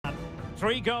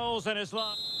3 goals in his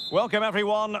last. Welcome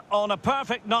everyone on a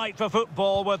perfect night for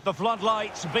football with the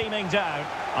floodlights beaming down.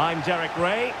 I'm Derek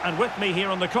Ray, and with me here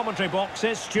on the commentary box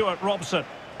is Stuart Robson.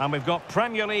 And we've got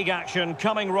Premier League action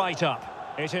coming right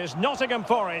up. It is Nottingham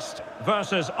Forest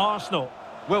versus Arsenal.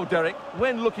 Well, Derek,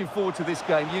 when looking forward to this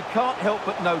game, you can't help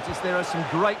but notice there are some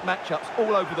great matchups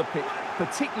all over the pitch,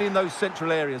 particularly in those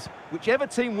central areas. Whichever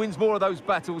team wins more of those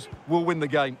battles will win the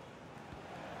game.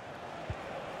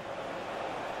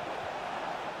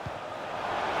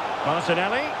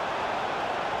 Martinelli.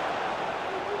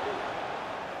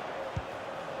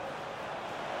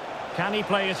 Can he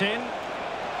play it in?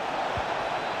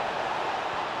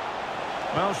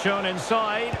 Well shown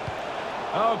inside.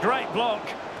 Oh, great block.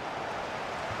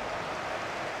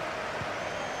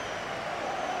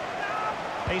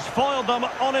 He's foiled them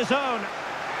on his own.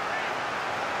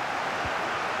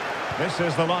 This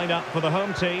is the lineup for the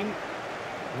home team.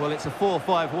 Well, it's a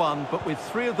 4-5-1, but with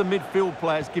 3 of the midfield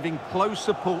players giving close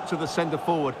support to the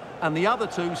centre-forward, and the other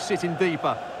 2 sitting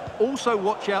deeper. Also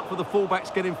watch out for the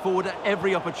fullbacks getting forward at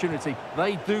every opportunity.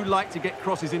 They do like to get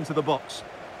crosses into the box.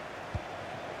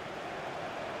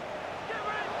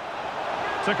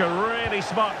 Took a really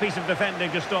smart piece of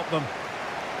defending to stop them.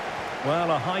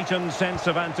 Well, a heightened sense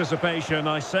of anticipation.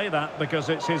 I say that because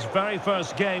it's his very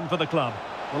first game for the club.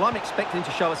 Well, I'm expecting him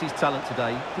to show us his talent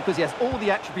today because he has all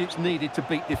the attributes needed to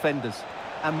beat defenders.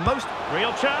 And most...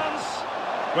 Real chance!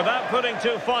 Without putting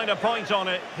too fine a point on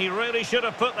it, he really should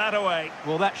have put that away.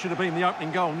 Well, that should have been the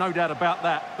opening goal, no doubt about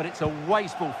that. But it's a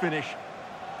wasteful finish.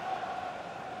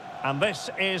 And this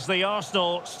is the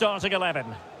Arsenal starting 11.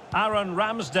 Aaron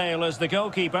Ramsdale is the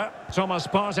goalkeeper. Thomas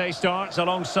Partey starts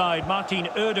alongside Martin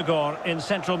Ødegaard in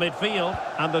central midfield.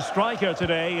 And the striker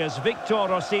today is Victor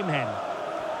Osimhen.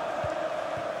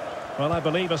 Well, I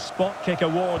believe a spot kick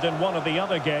award in one of the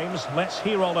other games. Let's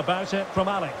hear all about it from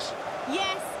Alex.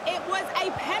 Yes, it was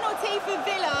a penalty for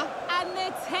Villa, and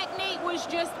the technique was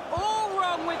just all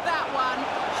wrong with that one.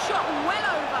 Shot well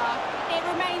over. It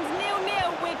remains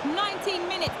 0-0 with 19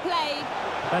 minutes played.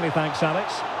 Many thanks,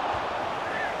 Alex.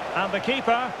 And the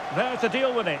keeper there to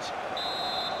deal with it.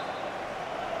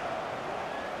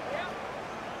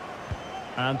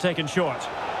 And taken short.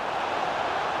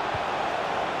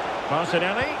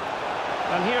 Martinelli.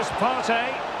 And here's Partey.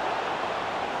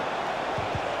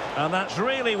 And that's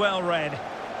really well read.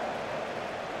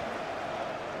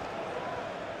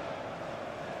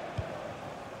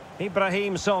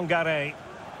 Ibrahim Songare.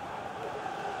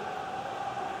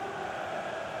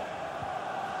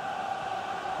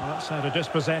 Well, that's how to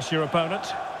dispossess your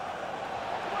opponent.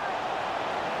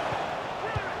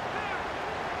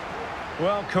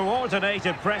 Well,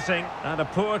 coordinated pressing and a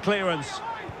poor clearance.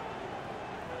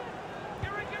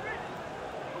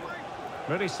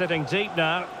 Really sitting deep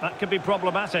now. That could be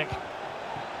problematic.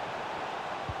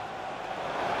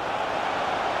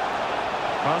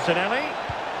 Martinelli.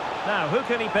 Now, who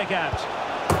can he pick out?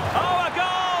 Oh, a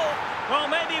goal! Well,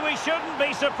 maybe we shouldn't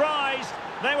be surprised.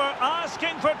 They were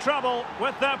asking for trouble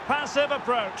with their passive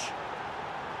approach.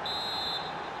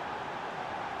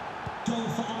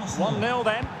 1-0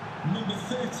 then. Number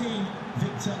 13,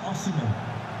 Victor Osimhen.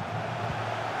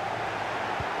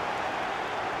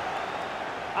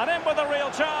 And in with a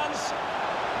real chance.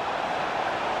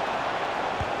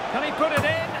 Can he put it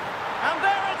in? And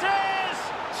there it is!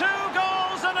 2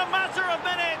 goals in a matter of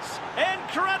minutes.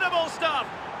 Incredible stuff.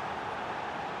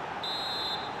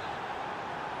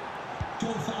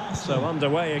 So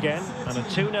underway again, and a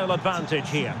 2-0 advantage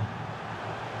here.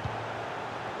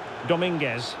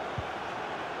 Dominguez.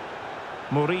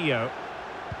 Murillo.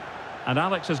 And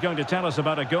Alex is going to tell us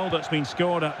about a goal that's been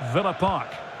scored at Villa Park.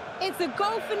 It's a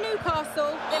goal for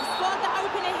Newcastle. They've scored the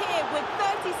opener here with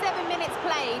 37 minutes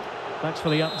played. Thanks for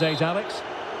the update, Alex.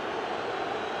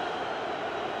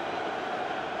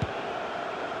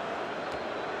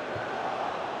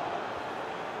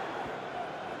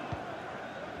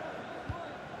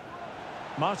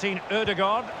 Martin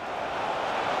Ødegaard.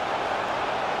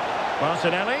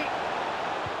 Martinelli.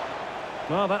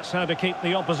 Well, that's how to keep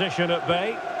the opposition at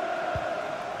bay.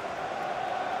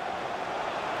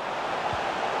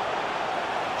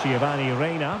 Giovanni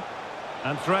Reina.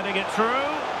 And threading it through.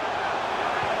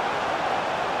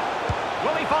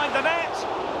 Will he find the net?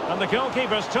 And the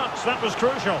goalkeeper's touch, that was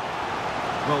crucial.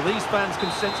 Well, these fans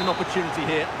can sense an opportunity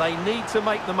here. They need to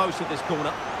make the most of this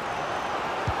corner.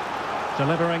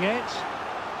 Delivering it.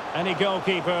 Any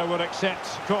goalkeeper would accept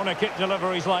corner kick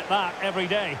deliveries like that every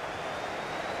day.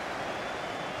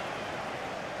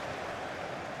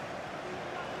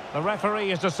 The referee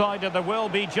has decided there will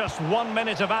be just 1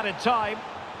 minute of added time.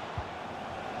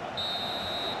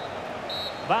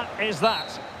 That is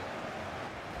that.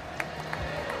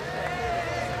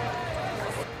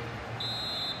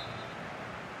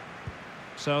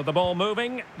 So the ball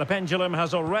moving. The pendulum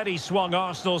has already swung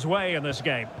Arsenal's way in this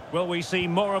game. Will we see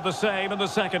more of the same in the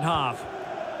second half?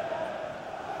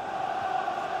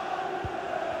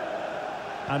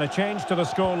 And a change to the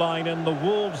scoreline in the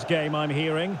Wolves game, I'm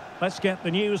hearing. Let's get the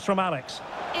news from Alex.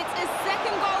 It's a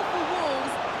second goal for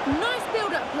Wolves. Nice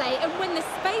build-up play, and when the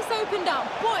space opened up,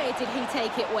 boy, did he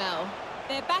take it well.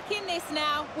 They're back in this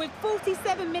now with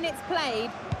 47 minutes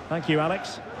played. Thank you,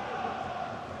 Alex.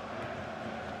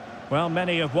 Well,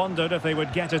 many have wondered if they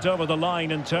would get it over the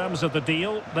line in terms of the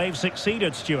deal. They've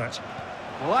succeeded, Stuart.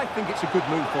 Well, I think it's a good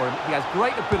move for him. He has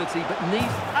great ability, but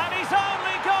needs... And he's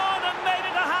only gone and made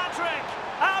it a hat-trick!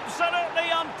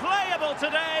 Absolutely unplayable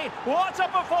today. What a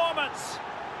performance!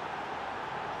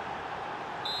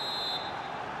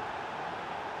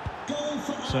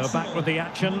 So back with the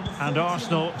action, and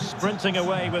Arsenal sprinting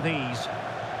away with ease.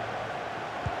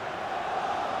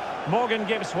 Morgan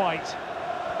gives White.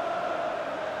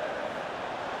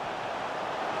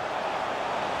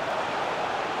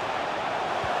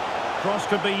 Cross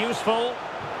could be useful.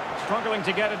 Struggling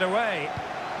to get it away.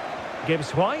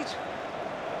 Gibbs White.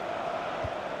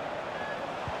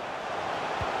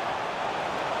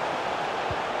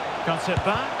 Cuts it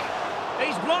back.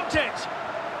 He's blocked it.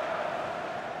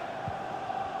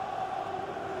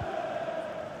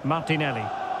 Martinelli.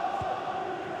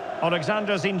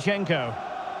 Alexander Zinchenko.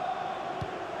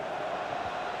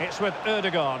 It's with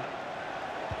Erdogan.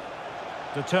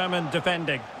 Determined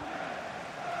defending.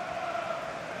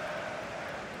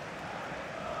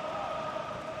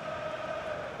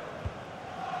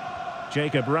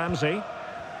 Jacob Ramsey.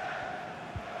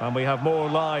 And we have more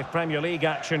live Premier League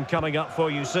action coming up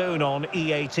for you soon on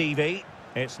EA TV.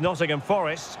 It's Nottingham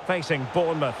Forest facing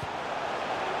Bournemouth.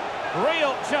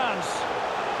 Real chance.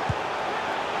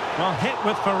 Well, hit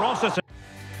with ferocity.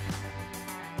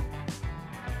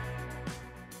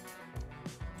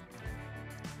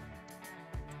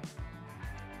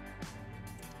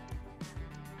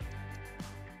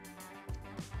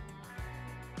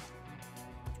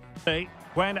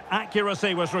 When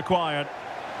accuracy was required.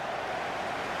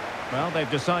 Well,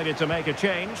 they've decided to make a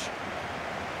change.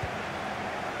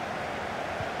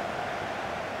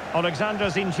 Alexander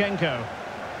Zinchenko.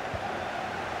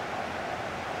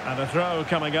 And a throw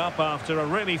coming up after a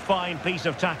really fine piece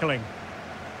of tackling.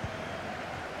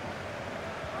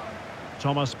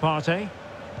 Thomas Partey.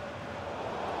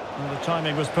 Well, the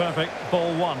timing was perfect.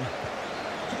 Ball one.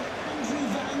 Andrew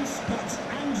Vance, but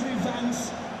Andrew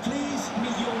Vance, please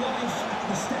meet your wife at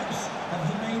the steps of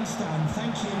the main stand.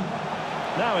 Thank you.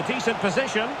 Now a decent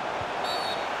position.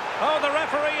 Oh, the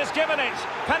referee has given it.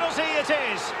 Penalty it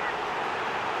is.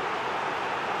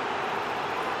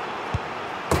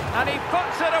 And he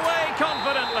puts it away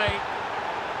confidently.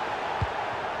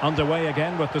 Underway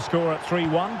again with the score at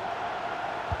 3-1.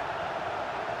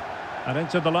 And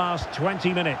into the last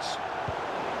 20 minutes.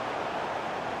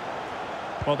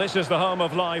 Well, this is the home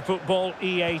of live football,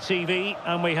 EA TV,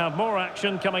 and we have more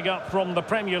action coming up from the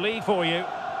Premier League for you.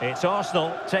 It's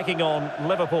Arsenal taking on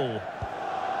Liverpool.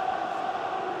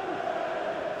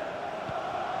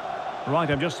 Right,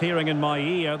 I'm just hearing in my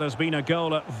ear there's been a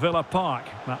goal at Villa Park.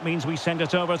 That means we send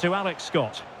it over to Alex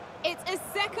Scott. It's a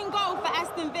second goal for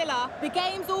Aston Villa. The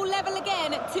game's all level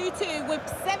again at 2-2 with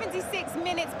 76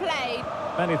 minutes played.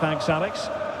 Many thanks, Alex.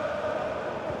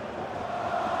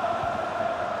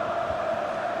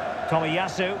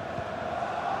 Tomiyasu.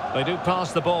 They do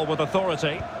pass the ball with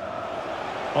authority.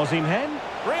 Osimhen.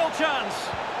 Real chance.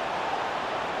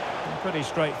 Pretty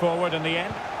straightforward in the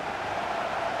end.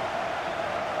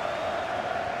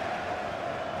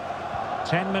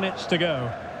 10 minutes to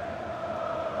go.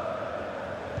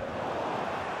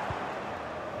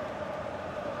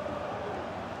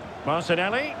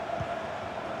 Martinelli.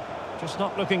 Just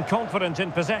not looking confident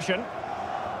in possession.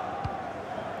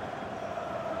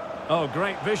 Oh,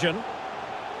 great vision.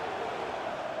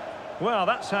 Well,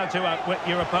 that's how to outwit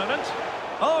your opponent.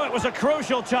 Oh, it was a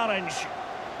crucial challenge.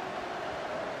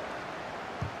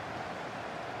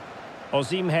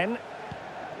 Osimhen.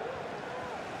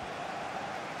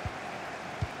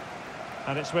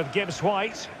 And it's with Gibbs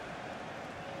White.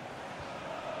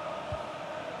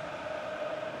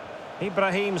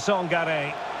 Ibrahim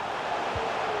Songare.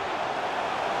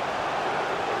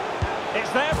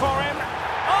 It's there for him.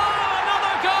 Oh,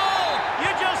 another goal!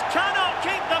 You just cannot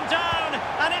keep them down,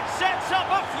 and it sets up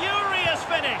a furious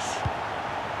finish.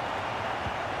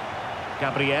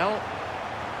 Gabriel.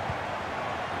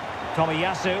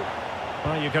 Tomiyasu.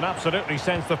 Well, you can absolutely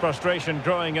sense the frustration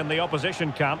growing in the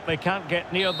opposition camp. They can't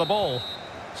get near the ball.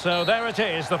 So there it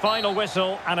is, the final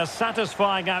whistle, and a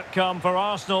satisfying outcome for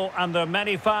Arsenal and their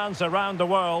many fans around the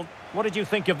world. What did you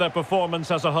think of their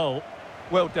performance as a whole?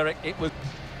 Well, Derek, it was...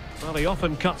 Well, he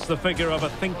often cuts the figure of a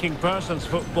thinking person's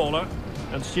footballer.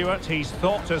 And Stuart, he's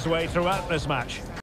thought his way throughout this match.